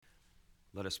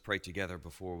Let us pray together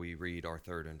before we read our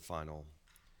third and final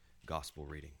gospel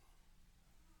reading.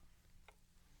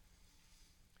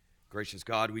 Gracious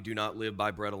God, we do not live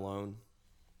by bread alone,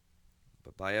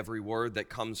 but by every word that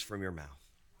comes from your mouth.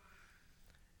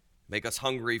 Make us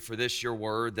hungry for this, your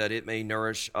word, that it may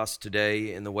nourish us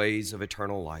today in the ways of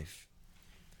eternal life.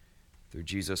 Through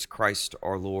Jesus Christ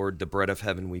our Lord, the bread of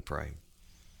heaven, we pray.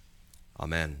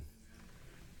 Amen.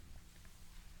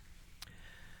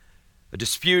 A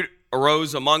dispute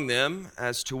arose among them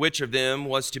as to which of them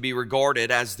was to be regarded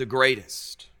as the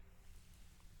greatest.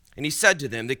 And he said to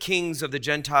them, the kings of the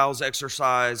Gentiles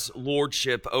exercise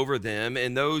lordship over them,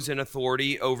 and those in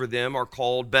authority over them are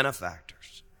called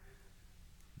benefactors.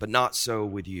 But not so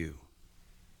with you.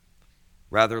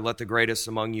 Rather, let the greatest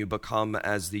among you become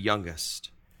as the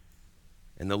youngest,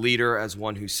 and the leader as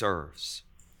one who serves.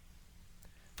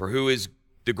 For who is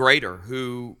the greater,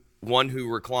 one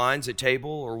who reclines at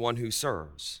table or one who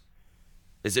serves?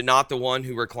 Is it not the one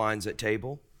who reclines at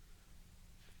table?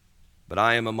 But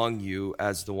I am among you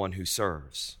as the one who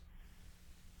serves.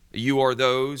 You are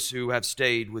those who have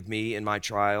stayed with me in my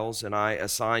trials, and I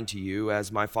assign to you,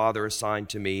 as my Father assigned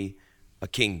to me, a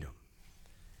kingdom,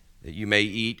 that you may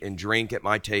eat and drink at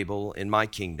my table in my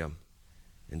kingdom,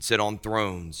 and sit on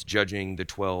thrones judging the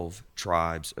 12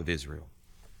 tribes of Israel.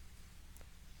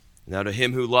 Now to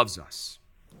him who loves us,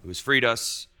 who has freed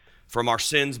us from our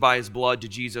sins by his blood, to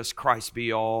Jesus Christ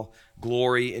be all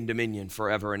glory and dominion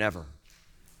forever and ever.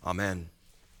 Amen.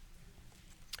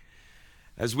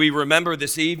 As we remember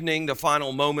this evening the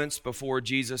final moments before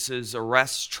Jesus'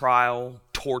 arrest, trial,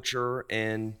 torture,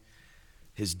 and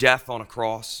his death on a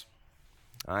cross,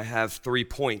 I have 3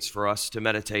 points for us to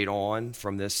meditate on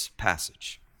from this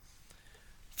passage.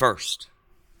 First,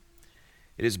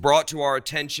 it is brought to our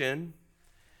attention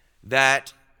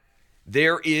that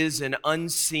there is an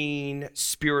unseen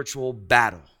spiritual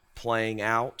battle playing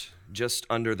out just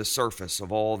under the surface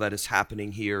of all that is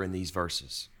happening here in these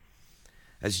verses.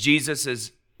 As Jesus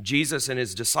and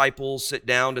his disciples sit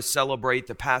down to celebrate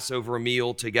the Passover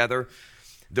meal together,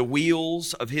 the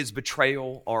wheels of his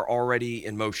betrayal are already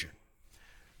in motion.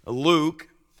 Luke,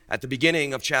 at the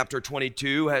beginning of chapter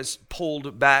 22, has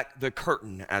pulled back the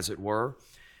curtain, as it were,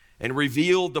 and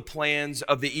revealed the plans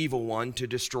of the evil one to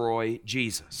destroy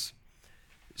Jesus.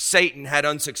 Satan had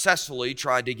unsuccessfully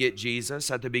tried to get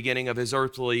Jesus at the beginning of his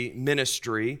earthly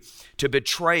ministry to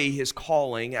betray his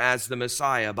calling as the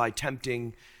Messiah by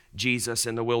tempting Jesus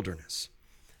in the wilderness.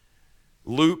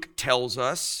 Luke tells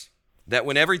us that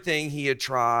when everything he had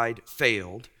tried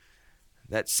failed,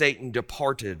 that Satan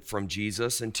departed from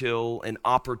Jesus until an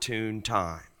opportune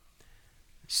time.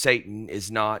 Satan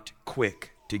is not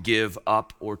quick to give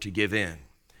up or to give in.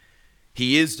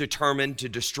 He is determined to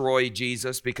destroy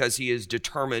Jesus because he is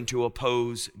determined to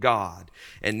oppose God.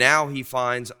 And now he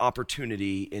finds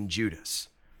opportunity in Judas.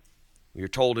 We are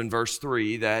told in verse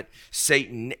 3 that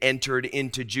Satan entered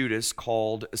into Judas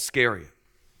called Iscariot,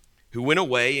 who went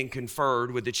away and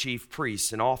conferred with the chief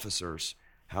priests and officers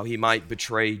how he might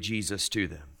betray Jesus to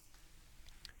them.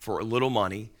 For a little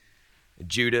money,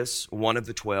 Judas, one of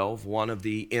the 12, one of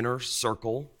the inner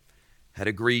circle, had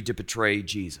agreed to betray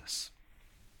Jesus.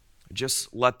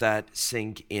 Just let that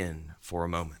sink in for a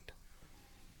moment.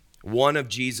 One of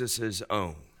Jesus'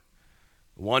 own,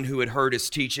 one who had heard his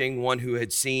teaching, one who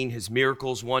had seen his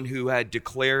miracles, one who had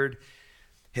declared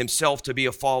himself to be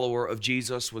a follower of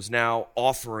Jesus, was now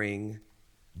offering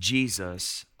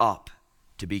Jesus up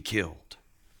to be killed.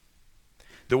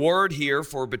 The word here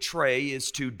for betray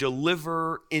is to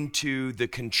deliver into the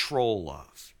control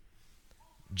of.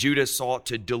 Judas sought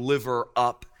to deliver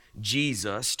up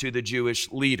Jesus to the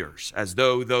Jewish leaders, as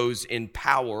though those in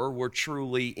power were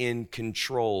truly in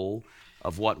control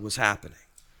of what was happening.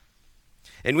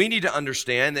 And we need to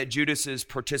understand that Judas's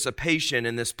participation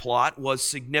in this plot was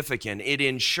significant. It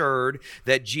ensured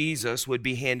that Jesus would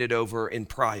be handed over in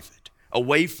private,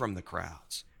 away from the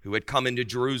crowds who had come into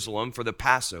Jerusalem for the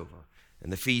Passover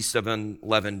and the Feast of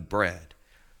Unleavened Bread.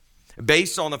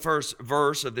 Based on the first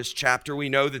verse of this chapter, we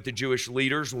know that the Jewish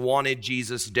leaders wanted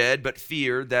Jesus dead, but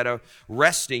feared that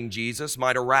arresting Jesus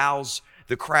might arouse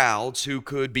the crowds who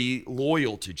could be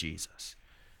loyal to Jesus,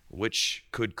 which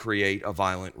could create a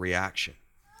violent reaction.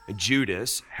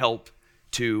 Judas helped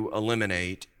to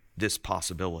eliminate this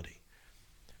possibility.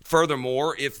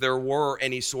 Furthermore, if there were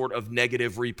any sort of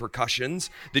negative repercussions,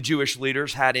 the Jewish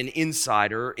leaders had an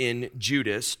insider in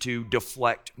Judas to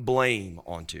deflect blame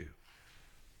onto.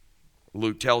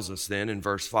 Luke tells us then in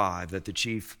verse 5 that the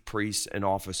chief priests and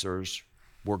officers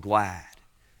were glad.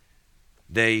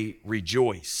 They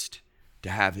rejoiced to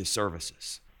have his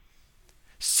services.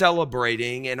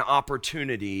 celebrating an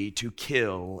opportunity to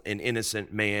kill an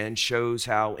innocent man shows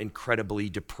how incredibly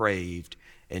depraved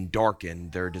and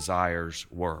darkened their desires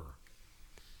were.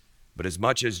 But as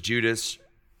much as Judas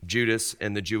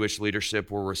and the Jewish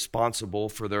leadership were responsible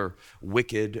for their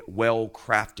wicked,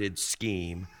 well-crafted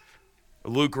scheme,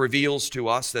 Luke reveals to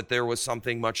us that there was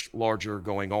something much larger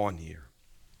going on here.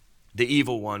 The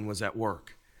evil one was at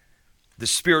work. The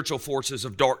spiritual forces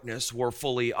of darkness were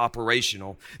fully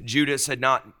operational. Judas had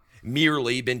not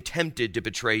merely been tempted to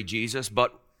betray Jesus,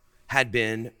 but had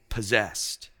been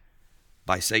possessed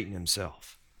by Satan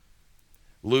himself.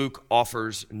 Luke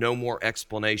offers no more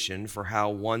explanation for how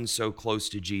one so close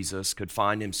to Jesus could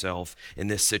find himself in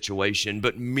this situation,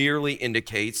 but merely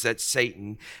indicates that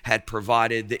Satan had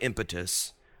provided the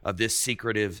impetus of this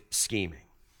secretive scheming.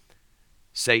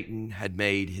 Satan had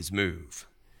made his move,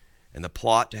 and the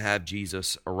plot to have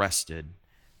Jesus arrested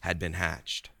had been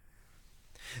hatched.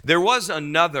 There was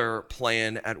another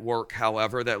plan at work,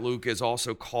 however, that Luke is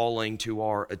also calling to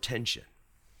our attention.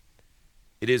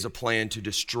 It is a plan to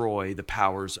destroy the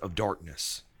powers of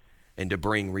darkness and to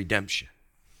bring redemption.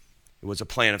 It was a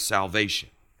plan of salvation.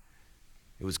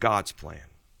 It was God's plan.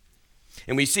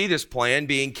 And we see this plan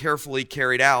being carefully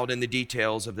carried out in the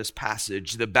details of this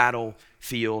passage. The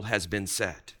battlefield has been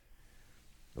set.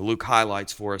 Luke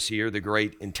highlights for us here the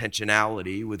great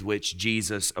intentionality with which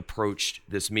Jesus approached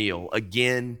this meal.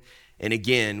 Again and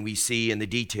again, we see in the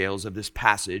details of this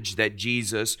passage that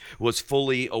Jesus was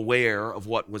fully aware of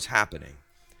what was happening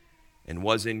and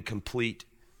was in complete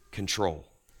control.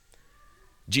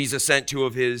 Jesus sent two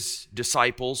of his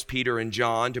disciples, Peter and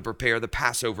John, to prepare the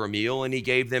Passover meal, and he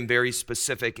gave them very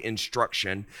specific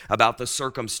instruction about the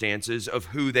circumstances of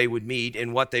who they would meet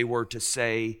and what they were to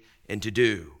say and to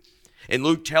do. And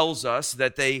Luke tells us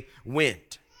that they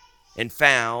went and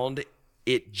found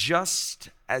it just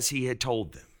as he had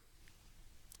told them.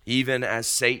 Even as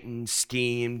Satan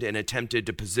schemed and attempted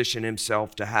to position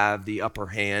himself to have the upper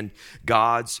hand,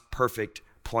 God's perfect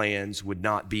plans would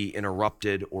not be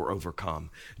interrupted or overcome.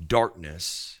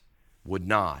 Darkness would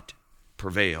not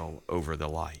prevail over the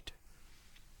light.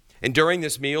 And during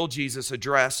this meal, Jesus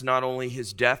addressed not only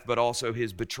his death, but also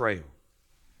his betrayal.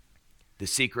 The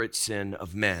secret sin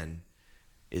of men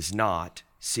is not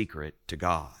secret to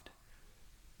God.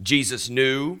 Jesus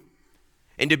knew,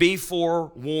 and to be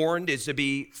forewarned is to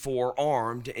be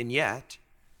forearmed, and yet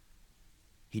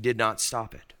he did not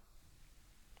stop it.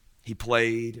 He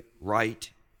played right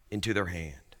into their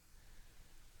hand.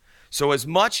 So as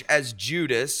much as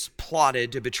Judas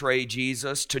plotted to betray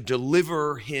Jesus, to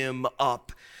deliver him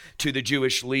up to the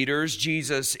Jewish leaders,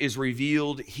 Jesus is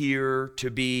revealed here to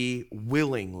be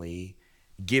willingly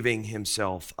giving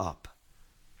himself up.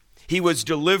 He was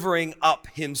delivering up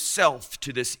himself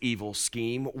to this evil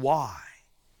scheme. Why?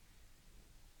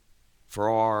 For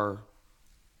our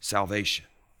salvation.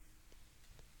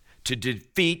 To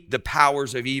defeat the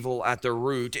powers of evil at their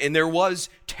root. And there was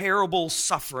terrible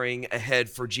suffering ahead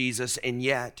for Jesus, and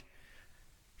yet,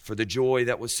 for the joy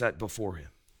that was set before him,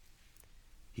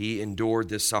 he endured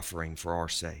this suffering for our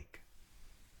sake.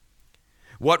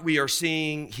 What we are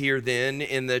seeing here then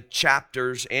in the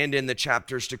chapters and in the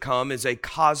chapters to come is a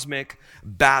cosmic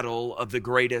battle of the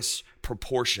greatest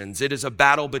proportions. It is a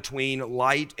battle between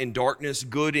light and darkness,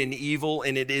 good and evil,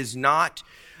 and it is not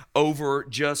over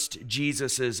just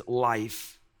Jesus's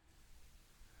life,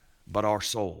 but our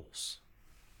souls.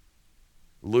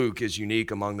 Luke is unique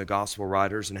among the gospel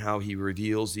writers in how he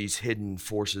reveals these hidden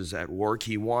forces at work.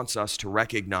 He wants us to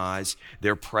recognize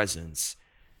their presence,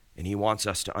 and he wants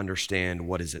us to understand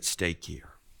what is at stake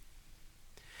here.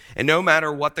 And no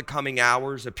matter what the coming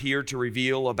hours appear to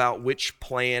reveal about which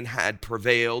plan had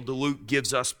prevailed, Luke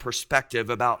gives us perspective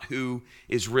about who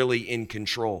is really in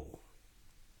control.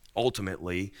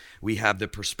 Ultimately, we have the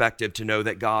perspective to know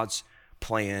that God's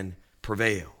plan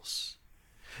prevails.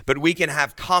 But we can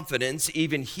have confidence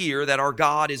even here that our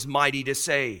God is mighty to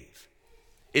save,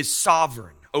 is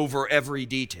sovereign over every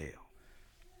detail,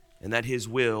 and that his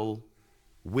will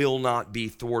not be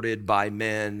thwarted by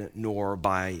men nor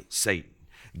by Satan.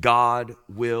 God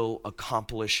will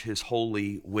accomplish his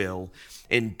holy will,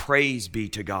 and praise be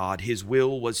to God. His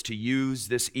will was to use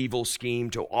this evil scheme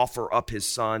to offer up his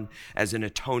son as an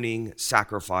atoning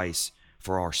sacrifice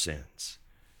for our sins.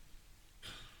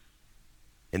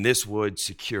 And this would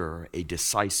secure a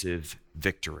decisive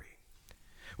victory,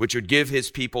 which would give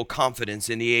his people confidence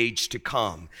in the age to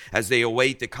come as they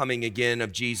await the coming again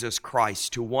of Jesus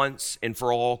Christ to once and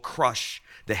for all crush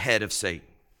the head of Satan,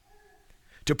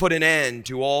 to put an end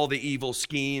to all the evil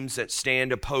schemes that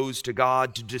stand opposed to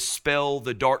God, to dispel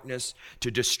the darkness,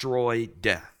 to destroy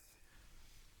death.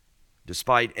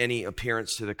 despite any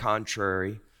appearance to the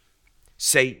contrary,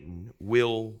 Satan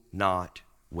will not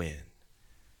win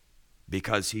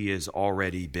because he has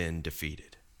already been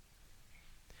defeated.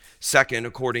 Second,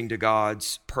 according to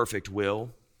God's perfect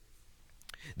will,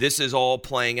 this is all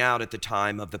playing out at the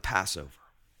time of the Passover.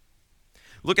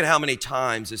 Look at how many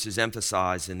times this is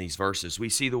emphasized in these verses. We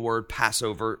see the word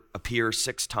Passover appear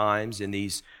 6 times in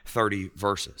these 30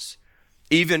 verses.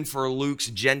 Even for Luke's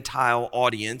Gentile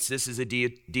audience, this is a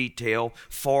detail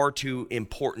far too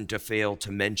important to fail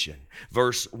to mention.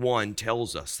 Verse 1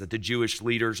 tells us that the Jewish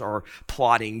leaders are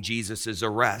plotting Jesus'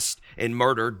 arrest and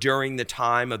murder during the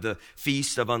time of the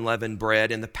Feast of Unleavened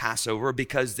Bread and the Passover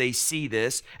because they see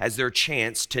this as their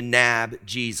chance to nab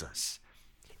Jesus.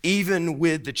 Even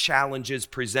with the challenges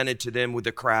presented to them with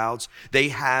the crowds, they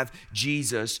have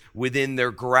Jesus within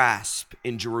their grasp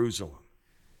in Jerusalem.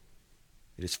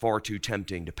 It is far too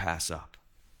tempting to pass up.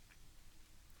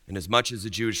 And as much as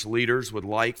the Jewish leaders would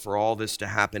like for all this to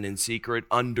happen in secret,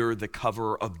 under the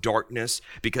cover of darkness,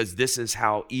 because this is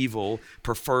how evil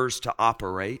prefers to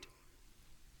operate,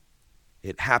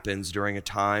 it happens during a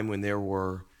time when there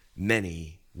were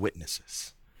many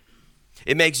witnesses.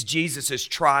 It makes Jesus'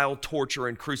 trial, torture,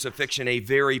 and crucifixion a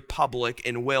very public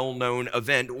and well-known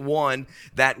event, one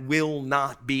that will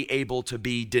not be able to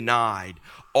be denied.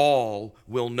 All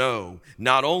will know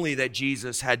not only that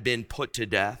Jesus had been put to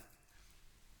death,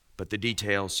 but the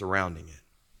details surrounding it.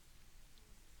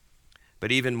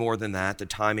 But even more than that, the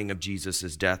timing of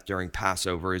Jesus' death during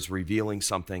Passover is revealing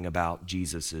something about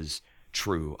Jesus'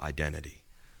 true identity.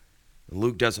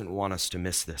 Luke doesn't want us to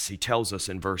miss this. He tells us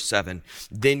in verse 7,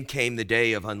 "Then came the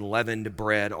day of unleavened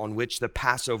bread on which the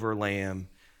Passover lamb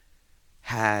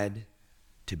had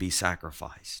to be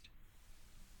sacrificed."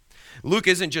 Luke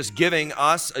isn't just giving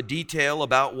us a detail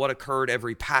about what occurred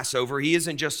every Passover. He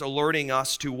isn't just alerting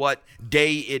us to what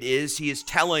day it is. He is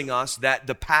telling us that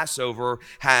the Passover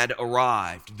had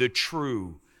arrived, the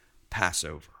true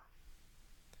Passover.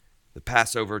 The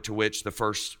Passover to which the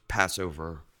first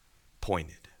Passover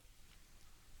pointed.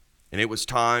 And it was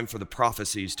time for the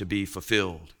prophecies to be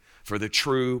fulfilled, for the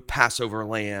true Passover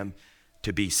lamb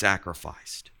to be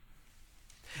sacrificed.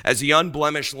 As the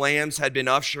unblemished lambs had been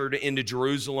ushered into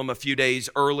Jerusalem a few days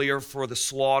earlier for the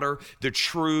slaughter, the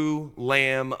true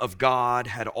Lamb of God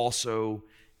had also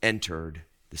entered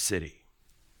the city.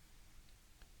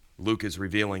 Luke is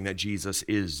revealing that Jesus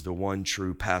is the one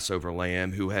true Passover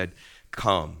lamb who had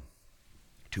come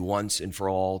to once and for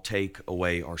all take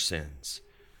away our sins.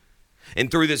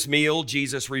 And through this meal,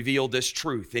 Jesus revealed this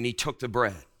truth, and he took the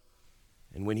bread.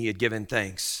 And when he had given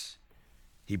thanks,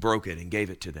 he broke it and gave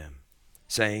it to them,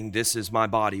 saying, "This is my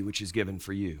body, which is given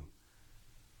for you."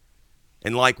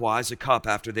 And likewise, a cup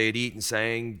after they had eaten,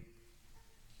 saying,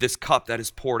 "This cup that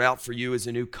is poured out for you is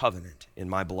a new covenant in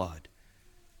my blood."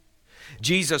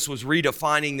 Jesus was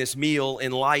redefining this meal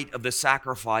in light of the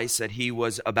sacrifice that he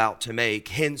was about to make.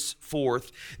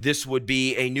 Henceforth, this would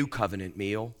be a new covenant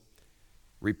meal,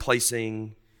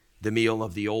 replacing the meal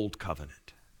of the old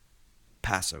covenant,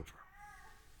 Passover.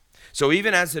 So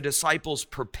even as the disciples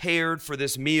prepared for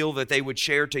this meal that they would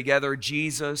share together,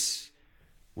 Jesus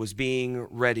was being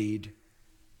readied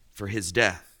for his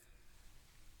death,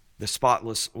 the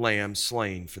spotless lamb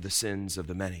slain for the sins of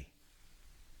the many.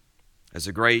 As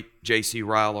the great J.C.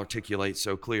 Ryle articulates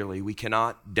so clearly, we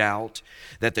cannot doubt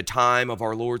that the time of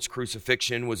our Lord's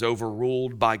crucifixion was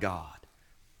overruled by God.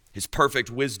 His perfect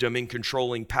wisdom in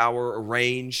controlling power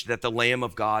arranged that the Lamb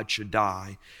of God should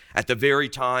die at the very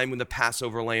time when the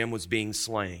Passover lamb was being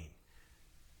slain.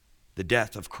 The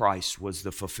death of Christ was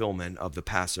the fulfillment of the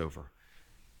Passover.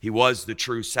 He was the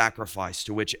true sacrifice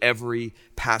to which every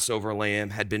Passover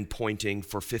lamb had been pointing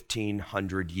for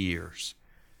 1,500 years.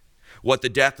 What the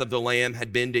death of the lamb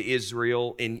had been to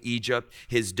Israel in Egypt,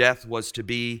 his death was to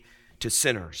be to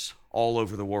sinners all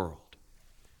over the world.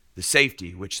 The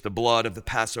safety which the blood of the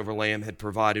Passover lamb had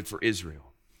provided for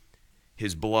Israel,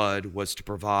 his blood was to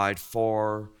provide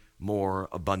far more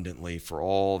abundantly for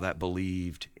all that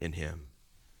believed in him.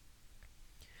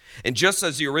 And just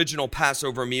as the original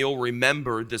Passover meal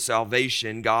remembered the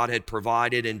salvation God had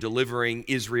provided in delivering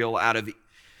Israel out of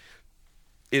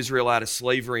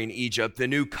slavery in Egypt, the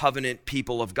new covenant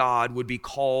people of God would be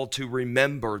called to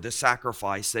remember the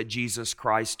sacrifice that Jesus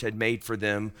Christ had made for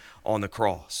them on the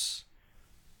cross,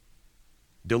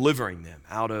 delivering them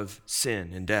out of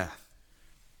sin and death.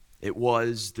 It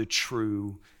was the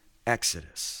true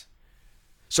Exodus.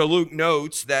 So Luke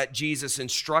notes that Jesus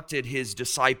instructed his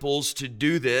disciples to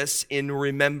do this in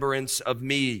remembrance of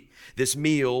me. This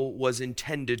meal was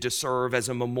intended to serve as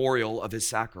a memorial of his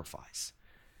sacrifice.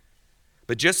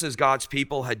 But just as God's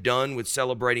people had done with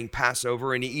celebrating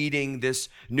Passover and eating this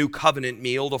new covenant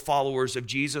meal, the followers of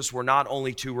Jesus were not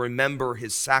only to remember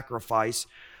his sacrifice,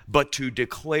 but to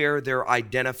declare their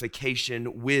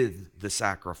identification with the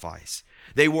sacrifice.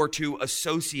 They were to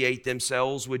associate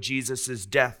themselves with Jesus'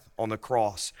 death on the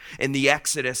cross and the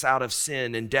exodus out of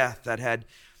sin and death that had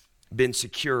been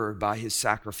secured by his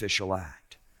sacrificial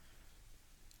act.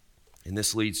 And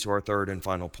this leads to our third and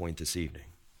final point this evening.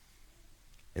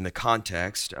 In the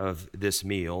context of this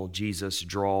meal, Jesus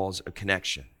draws a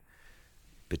connection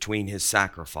between his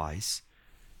sacrifice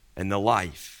and the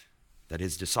life that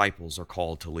his disciples are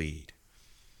called to lead.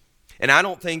 And I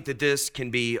don't think that this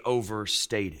can be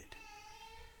overstated.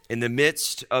 In the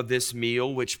midst of this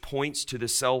meal, which points to the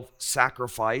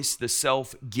self-sacrifice, the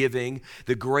self-giving,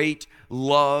 the great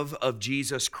love of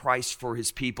Jesus Christ for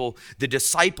his people, the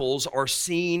disciples are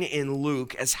seen in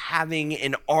Luke as having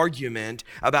an argument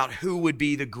about who would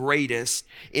be the greatest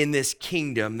in this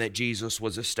kingdom that Jesus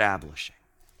was establishing.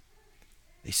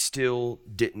 They still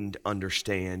didn't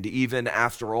understand, even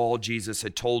after all Jesus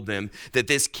had told them that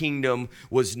this kingdom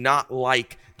was not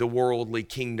like the worldly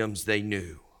kingdoms they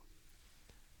knew.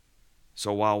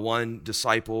 So while one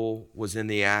disciple was in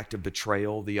the act of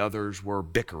betrayal, the others were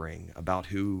bickering about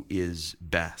who is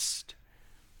best.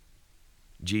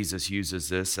 Jesus uses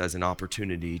this as an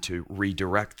opportunity to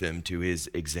redirect them to his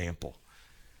example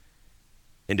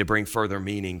and to bring further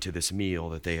meaning to this meal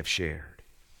that they have shared.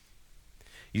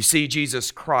 You see,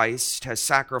 Jesus Christ has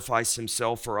sacrificed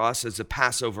himself for us as a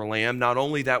Passover lamb, not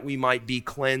only that we might be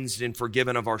cleansed and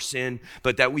forgiven of our sin,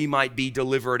 but that we might be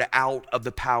delivered out of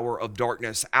the power of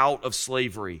darkness, out of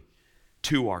slavery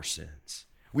to our sins.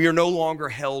 We are no longer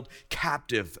held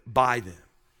captive by them.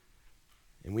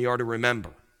 And we are to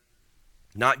remember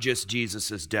not just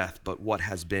Jesus' death, but what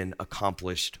has been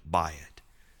accomplished by it.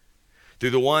 Through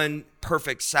the one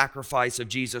perfect sacrifice of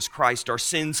Jesus Christ, our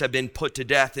sins have been put to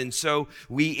death, and so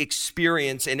we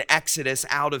experience an exodus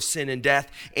out of sin and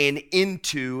death and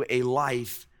into a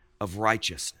life of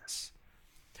righteousness.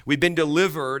 We've been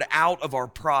delivered out of our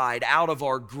pride, out of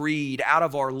our greed, out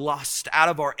of our lust, out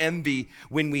of our envy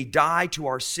when we die to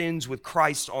our sins with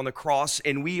Christ on the cross,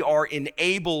 and we are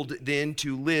enabled then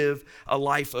to live a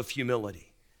life of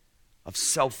humility, of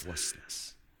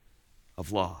selflessness,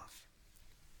 of love.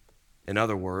 In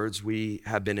other words, we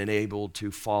have been enabled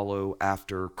to follow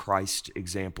after Christ's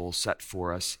example set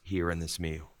for us here in this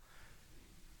meal.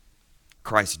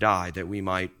 Christ died that we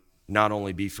might not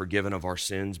only be forgiven of our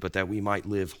sins, but that we might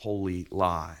live holy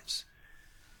lives.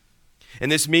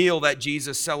 And this meal that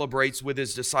Jesus celebrates with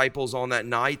his disciples on that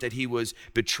night that he was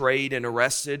betrayed and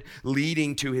arrested,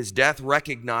 leading to his death,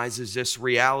 recognizes this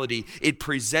reality. It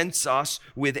presents us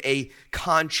with a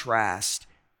contrast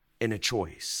and a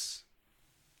choice.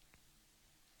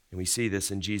 And we see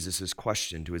this in Jesus'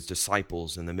 question to his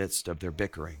disciples in the midst of their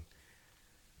bickering.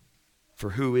 For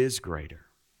who is greater?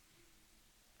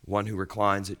 One who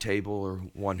reclines at table or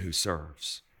one who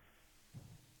serves?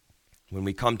 When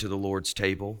we come to the Lord's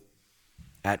table,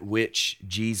 at which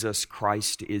Jesus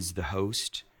Christ is the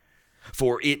host,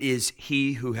 for it is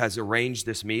he who has arranged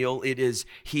this meal. It is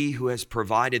he who has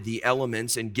provided the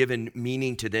elements and given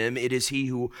meaning to them. It is he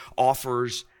who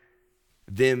offers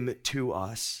them to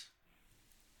us.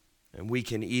 And we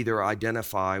can either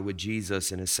identify with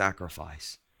Jesus and his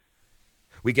sacrifice.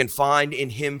 We can find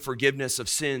in him forgiveness of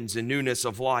sins and newness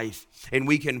of life. And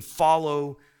we can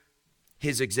follow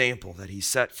his example that he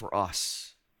set for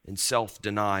us in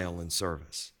self-denial and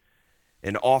service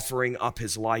and offering up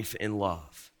his life in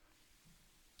love.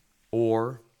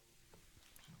 Or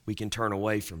we can turn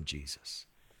away from Jesus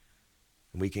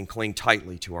and we can cling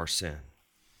tightly to our sin.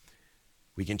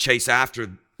 We can chase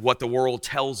after what the world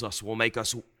tells us will make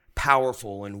us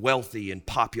powerful and wealthy and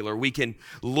popular. We can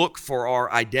look for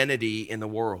our identity in the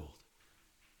world.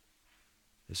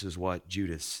 This is what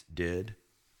Judas did,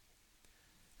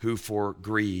 who for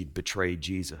greed betrayed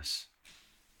Jesus,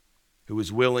 who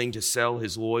was willing to sell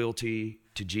his loyalty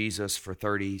to Jesus for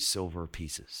 30 silver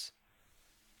pieces.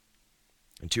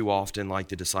 And too often, like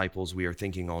the disciples, we are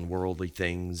thinking on worldly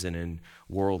things and in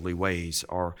worldly ways.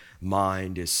 Our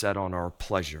mind is set on our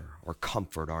pleasure, our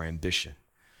comfort, our ambition.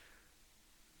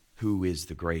 Who is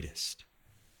the greatest?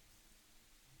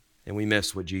 And we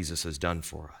miss what Jesus has done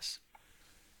for us,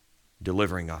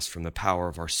 delivering us from the power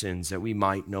of our sins that we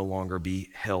might no longer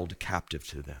be held captive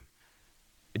to them.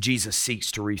 Jesus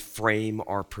seeks to reframe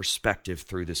our perspective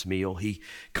through this meal. He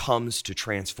comes to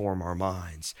transform our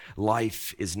minds.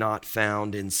 Life is not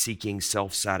found in seeking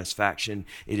self-satisfaction.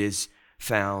 It is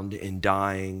found in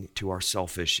dying to our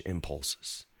selfish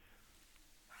impulses.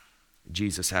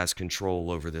 Jesus has control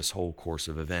over this whole course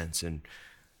of events, and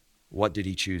what did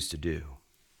he choose to do?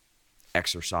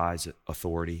 Exercise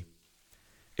authority?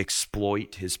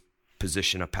 Exploit his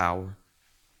position of power?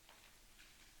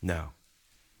 No.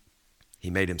 He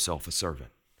made himself a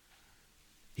servant.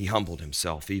 He humbled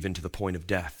himself even to the point of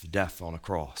death on a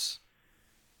cross.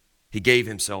 He gave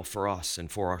himself for us and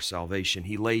for our salvation.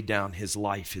 He laid down his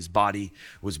life. His body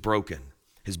was broken.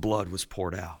 His blood was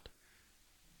poured out.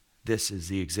 This is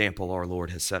the example our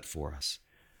Lord has set for us.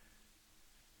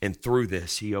 And through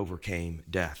this, he overcame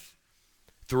death.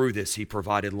 Through this, he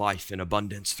provided life in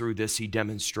abundance. Through this, he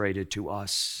demonstrated to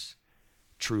us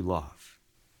true love.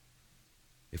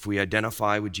 If we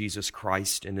identify with Jesus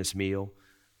Christ in this meal,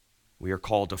 we are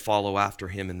called to follow after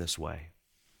him in this way.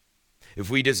 If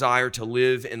we desire to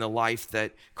live in the life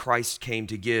that Christ came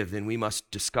to give, then we must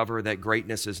discover that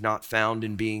greatness is not found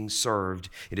in being served,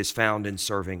 it is found in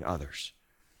serving others.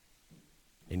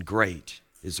 And great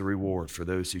is the reward for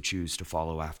those who choose to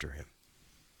follow after him.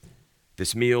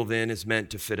 This meal then is meant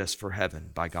to fit us for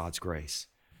heaven by God's grace.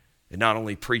 It not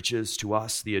only preaches to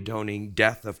us the atoning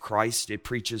death of Christ, it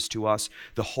preaches to us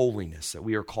the holiness that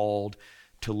we are called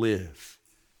to live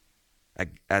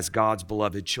as God's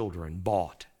beloved children,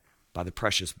 bought by the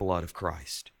precious blood of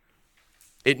Christ.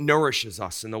 It nourishes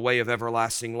us in the way of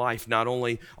everlasting life, not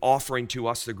only offering to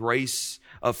us the grace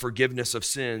of forgiveness of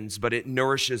sins, but it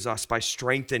nourishes us by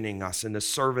strengthening us in the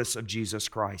service of Jesus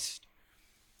Christ.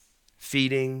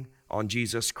 Feeding on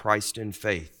Jesus Christ in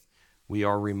faith, we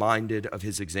are reminded of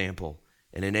his example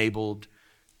and enabled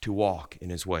to walk in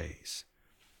his ways.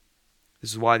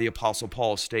 This is why the Apostle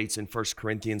Paul states in 1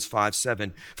 Corinthians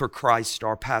 5:7, "For Christ,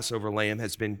 our Passover lamb,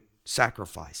 has been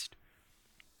sacrificed.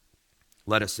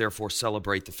 Let us therefore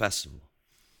celebrate the festival,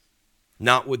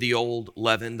 not with the old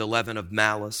leaven, the leaven of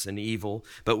malice and evil,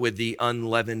 but with the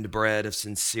unleavened bread of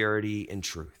sincerity and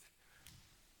truth."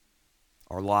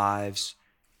 Our lives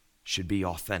should be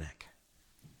authentic,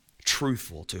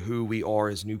 truthful to who we are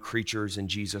as new creatures in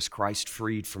Jesus Christ,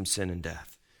 freed from sin and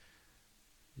death.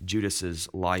 Judas's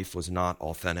life was not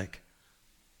authentic.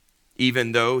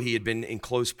 Even though he had been in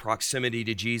close proximity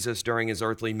to Jesus during his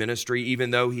earthly ministry,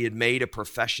 even though he had made a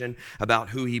profession about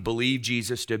who he believed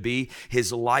Jesus to be,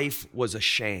 his life was a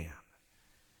sham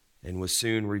and was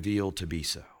soon revealed to be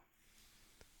so.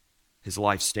 His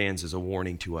life stands as a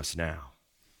warning to us now.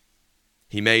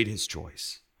 He made his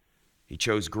choice. He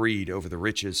chose greed over the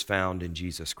riches found in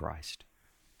Jesus Christ.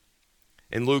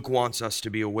 And Luke wants us to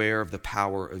be aware of the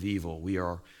power of evil. We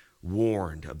are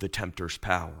warned of the tempter's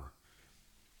power.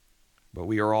 But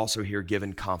we are also here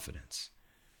given confidence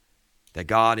that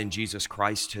God in Jesus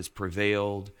Christ has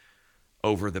prevailed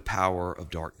over the power of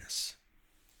darkness.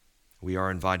 We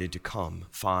are invited to come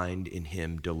find in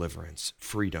him deliverance,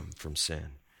 freedom from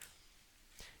sin.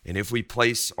 And if we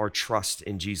place our trust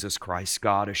in Jesus Christ,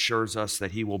 God assures us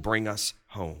that he will bring us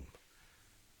home.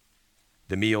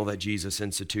 The meal that Jesus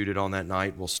instituted on that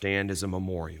night will stand as a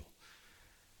memorial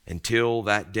until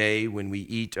that day when we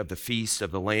eat of the feast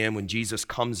of the Lamb, when Jesus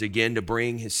comes again to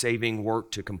bring his saving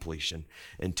work to completion.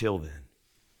 Until then,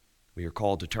 we are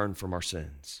called to turn from our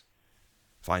sins,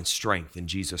 find strength in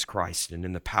Jesus Christ and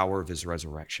in the power of his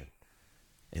resurrection,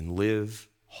 and live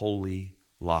holy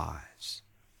lives.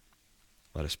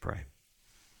 Let us pray.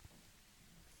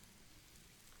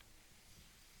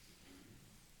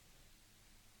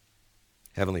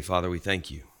 Heavenly Father, we thank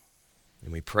you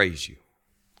and we praise you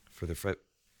for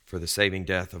the saving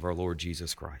death of our Lord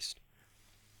Jesus Christ.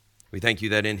 We thank you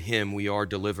that in him we are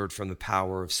delivered from the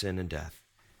power of sin and death.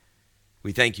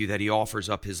 We thank you that he offers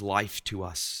up his life to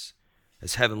us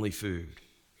as heavenly food,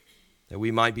 that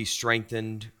we might be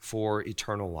strengthened for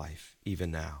eternal life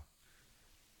even now.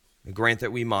 And grant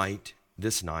that we might,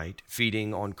 this night,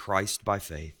 feeding on Christ by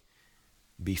faith,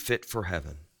 be fit for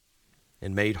heaven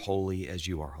and made holy as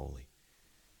you are holy.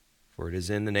 For it is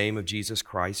in the name of Jesus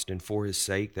Christ and for his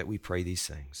sake that we pray these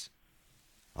things.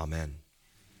 Amen.